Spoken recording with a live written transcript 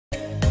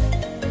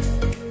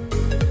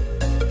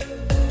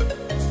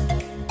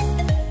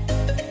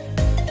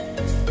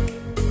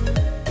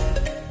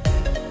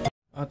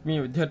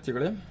ಆತ್ಮೀಯ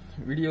ವಿದ್ಯಾರ್ಥಿಗಳೇ,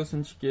 ವಿಡಿಯೋ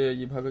ಸಂಚಿಕೆಯ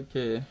ಈ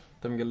ಭಾಗಕ್ಕೆ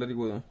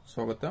ತಮಗೆಲ್ಲರಿಗೂ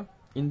ಸ್ವಾಗತ.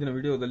 ಇಂದಿನ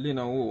ವಿಡಿಯೋದಲ್ಲಿ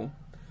ನಾವು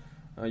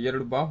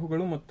ಎರಡು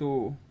ಬಾಹುಗಳು ಮತ್ತು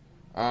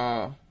ಆ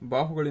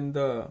ಬಾಹುಗಳಿಂದ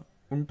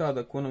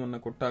ಉಂಟಾದ ಕೋನವನ್ನು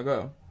ಕೊಟ್ಟಾಗ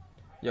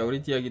ಯಾವ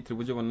ರೀತಿಯಾಗಿ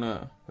ತ್ರಿಭುಜವನ್ನು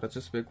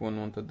ರಚಿಸಬೇಕು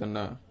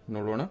ಅನ್ನುವಂಥದ್ದನ್ನು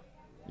ನೋಡೋಣ.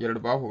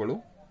 ಎರಡು ಬಾಹುಗಳು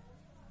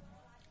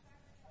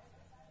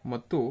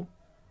ಮತ್ತು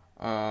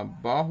ಆ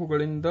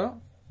ಬಾಹುಗಳಿಂದ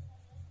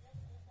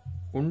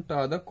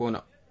ಉಂಟಾದ ಕೋನ,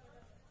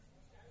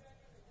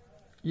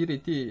 ಈ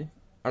ರೀತಿ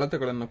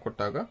ಅಳತೆಗಳನ್ನು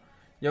ಕೊಟ್ಟಾಗ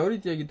ಯಾವ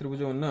ರೀತಿಯಾಗಿ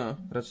ತ್ರಿಭುಜವನ್ನು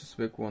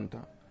ರಚಿಸಬೇಕು ಅಂತ.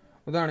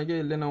 ಉದಾಹರಣೆಗೆ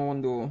ಇಲ್ಲಿ ನಾವು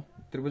ಒಂದು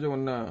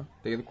ತ್ರಿಭುಜವನ್ನು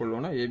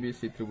ತೆಗೆದುಕೊಳ್ಳೋಣ.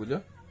 ಎಬಿಸಿ ತ್ರಿಭುಜ.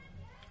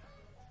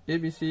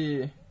 ಎಬಿಸಿ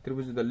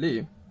ತ್ರಿಭುಜದಲ್ಲಿ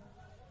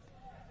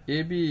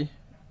ಎಬಿ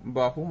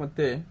ಬಾಹು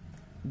ಮತ್ತೆ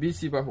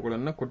ಬಿಸಿ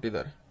ಬಾಹುಗಳನ್ನು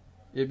ಕೊಟ್ಟಿದ್ದಾರೆ.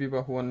 ಎಬಿ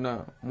ಬಾಹುವನ್ನು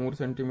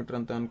 3 ಸೆಂಟಿಮೀಟರ್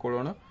ಅಂತ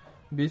ಅನ್ಕೊಳ್ಳೋಣ,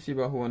 ಬಿಸಿ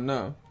ಬಾಹುವನ್ನು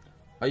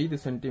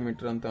 5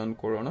 ಸೆಂಟಿಮೀಟರ್ ಅಂತ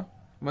ಅನ್ಕೊಳ್ಳೋಣ.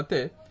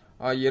 ಮತ್ತೆ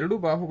ಆ ಎರಡು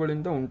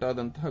ಬಾಹುಗಳಿಂದ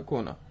ಉಂಟಾದಂತಹ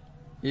ಕೋನ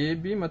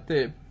ಎಬಿ ಮತ್ತೆ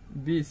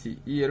ಬಿಸಿ,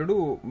 ಈ ಎರಡು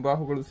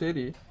ಬಾಹುಗಳು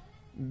ಸೇರಿ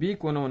ಬಿ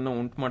ಕೋನವನ್ನು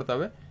ಉಂಟು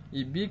ಮಾಡ್ತವೆ.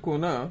 ಈ ಬಿ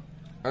ಕೋನ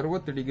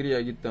 60 ಡಿಗ್ರಿ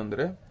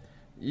ಆಗಿತ್ತಂದ್ರೆ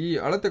ಈ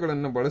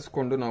ಅಳತೆಗಳನ್ನು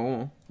ಬಳಸಿಕೊಂಡು ನಾವು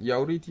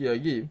ಯಾವ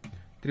ರೀತಿಯಾಗಿ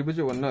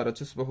ತ್ರಿಭುಜವನ್ನು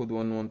ರಚಿಸಬಹುದು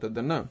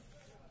ಅನ್ನುವಂಥದ್ದನ್ನ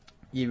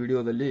ಈ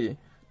ವಿಡಿಯೋದಲ್ಲಿ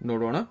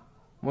ನೋಡೋಣ.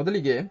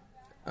 ಮೊದಲಿಗೆ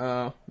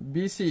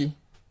ಬಿಸಿ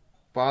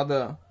ಪಾದ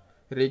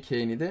ರೇಖೆ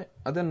ಏನಿದೆ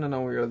ಅದನ್ನು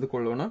ನಾವು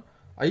ಎಳೆದುಕೊಳ್ಳೋಣ.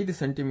 5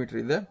 ಸೆಂಟಿಮೀಟರ್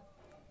ಇದೆ.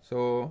 ಸೊ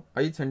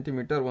 5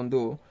 ಸೆಂಟಿಮೀಟರ್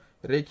ಒಂದು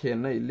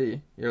ರೇಖೆಯನ್ನ ಇಲ್ಲಿ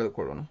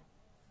ಎಳೆದುಕೊಳ್ಳೋಣ.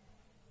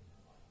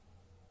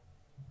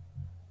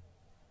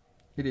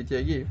 ಈ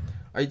ರೀತಿಯಾಗಿ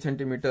 5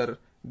 ಸೆಂಟಿಮೀಟರ್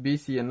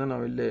ಬಿಸಿಯನ್ನು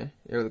ನಾವಿಲ್ಲಿ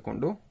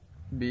ಎಳೆದುಕೊಂಡು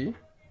ಬಿ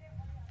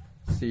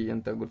ಸಿ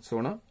ಅಂತ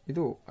ಗುರುತಿಸೋಣ.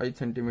 ಇದು 5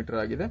 ಸೆಂಟಿಮೀಟರ್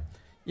ಆಗಿದೆ.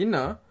 ಇನ್ನ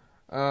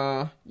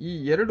ಈ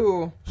ಎರಡು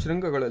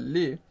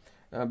ಶೃಂಗಗಳಲ್ಲಿ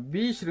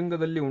ಬಿ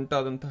ಶೃಂಗದಲ್ಲಿ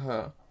ಉಂಟಾದಂತಹ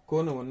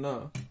ಕೋನವನ್ನು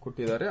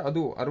ಕೊಟ್ಟಿದ್ದಾರೆ.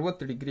 ಅದು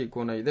 60 ಡಿಗ್ರಿ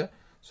ಕೋನ ಇದೆ.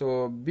 ಸೊ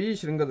ಬಿ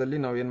ಶೃಂಗದಲ್ಲಿ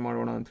ನಾವೇನ್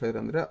ಮಾಡೋಣ ಅಂತ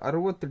ಹೇಳಿದ್ರೆ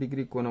 60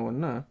 ಡಿಗ್ರಿ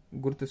ಕೋನವನ್ನ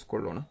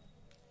ಗುರುತಿಸಿಕೊಳ್ಳೋಣ.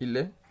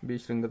 ಇಲ್ಲೇ ಬಿ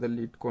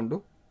ಶೃಂಗದಲ್ಲಿ ಇಟ್ಕೊಂಡು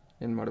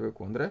ಏನ್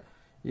ಮಾಡಬೇಕು ಅಂದ್ರೆ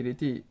ಈ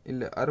ರೀತಿ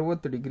ಇಲ್ಲೇ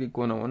 60 ಡಿಗ್ರಿ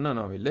ಕೋನವನ್ನ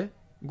ನಾವಿಲ್ಲೇ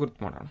ಗುರ್ತು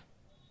ಮಾಡೋಣ.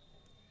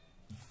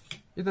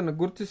 ಇದನ್ನು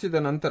ಗುರುತಿಸಿದ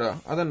ನಂತರ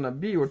ಅದನ್ನ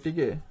ಬಿ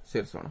ಒಟ್ಟಿಗೆ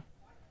ಸೇರಿಸೋಣ.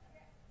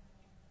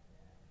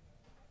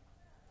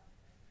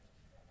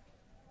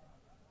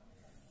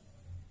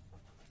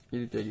 ಈ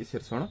ರೀತಿಯಾಗಿ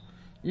ಸೇರಿಸೋಣ.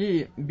 ಈ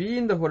ಬಿ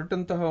ಇಂದ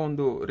ಹೊರಟಂತಹ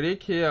ಒಂದು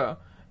ರೇಖೆಯ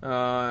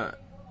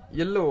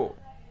ಎಲ್ಲೋ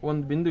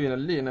ಒಂದು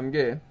ಬಿಂದುವಿನಲ್ಲಿ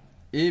ನಮಗೆ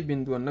ಎ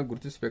ಬಿಂದುವನ್ನು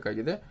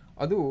ಗುರುತಿಸಬೇಕಾಗಿದೆ.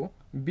 ಅದು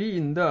ಬಿ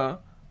ಇಂದ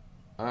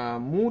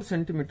 3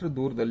 ಸೆಂಟಿಮೀಟರ್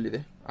ದೂರದಲ್ಲಿದೆ.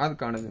 ಆದ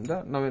ಕಾರಣದಿಂದ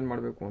ನಾವೇನ್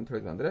ಮಾಡಬೇಕು ಅಂತ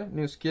ಹೇಳಿದ್ರೆ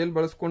ನೀವು ಸ್ಕೇಲ್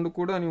ಬಳಸಿಕೊಂಡು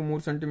ಕೂಡ ನೀವು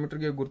 3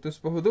 ಸೆಂಟಿಮೀಟರ್ಗೆ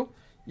ಗುರುತಿಸಬಹುದು.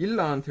 ಇಲ್ಲ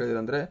ಅಂತ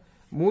ಹೇಳಿದ್ರೆ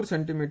 3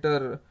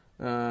 ಸೆಂಟಿಮೀಟರ್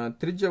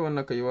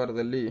ತ್ರಿಜ್ಯವನ್ನ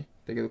ಕೈವಾರದಲ್ಲಿ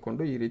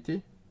ತೆಗೆದುಕೊಂಡು ಈ ರೀತಿ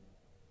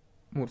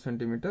 3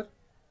 ಸೆಂಟಿಮೀಟರ್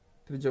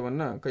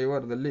ತ್ರಿಜ್ಯವನ್ನ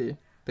ಕೈವಾರದಲ್ಲಿ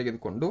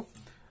ತೆಗೆದುಕೊಂಡು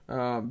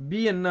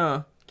ಬಿ ಅನ್ನ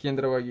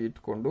ಕೇಂದ್ರವಾಗಿ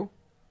ಇಟ್ಕೊಂಡು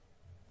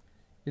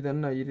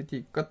ಇದನ್ನ ಈ ರೀತಿ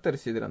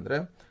ಕತ್ತರಿಸಿದ್ರಂದ್ರೆ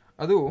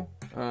ಅದು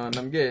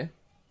ನಮಗೆ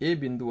ಎ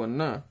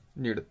ಬಿಂದುವನ್ನ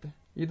ನೀಡುತ್ತೆ.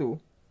 ಇದು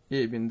ಎ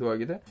ಬಿಂದು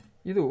ಆಗಿದೆ.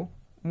 ಇದು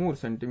 3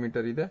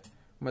 ಸೆಂಟಿಮೀಟರ್ ಇದೆ.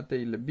 ಮತ್ತೆ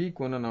ಇಲ್ಲಿ ಬಿ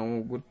ಕೋನ ನಾವು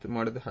ಗುರ್ತು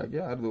ಮಾಡಿದ ಹಾಗೆ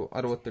ಅದು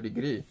 60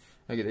 ಡಿಗ್ರಿ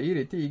ಆಗಿದೆ. ಈ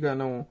ರೀತಿ ಈಗ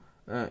ನಾವು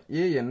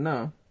ಎ ಯನ್ನ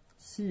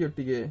ಸಿ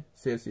ಒಟ್ಟಿಗೆ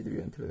ಸೇರಿಸಿದ್ವಿ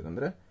ಅಂತ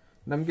ಹೇಳಿದ್ರೆ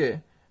ನಮಗೆ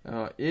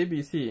ಎ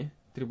ಬಿ ಸಿ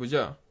ತ್ರಿಭುಜ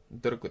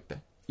ದೊರಕುತ್ತೆ.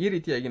 ಈ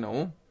ರೀತಿಯಾಗಿ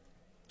ನಾವು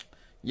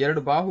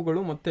ಎರಡು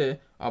ಬಾಹುಗಳು ಮತ್ತೆ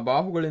ಆ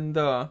ಬಾಹುಗಳಿಂದ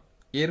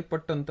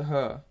ಏರ್ಪಟ್ಟಂತಹ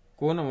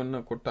ಕೋನವನ್ನು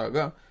ಕೊಟ್ಟಾಗ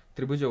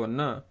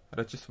ತ್ರಿಭುಜವನ್ನ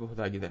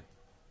ರಚಿಸಬಹುದಾಗಿದೆ.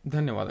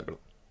 ಧನ್ಯವಾದಗಳು.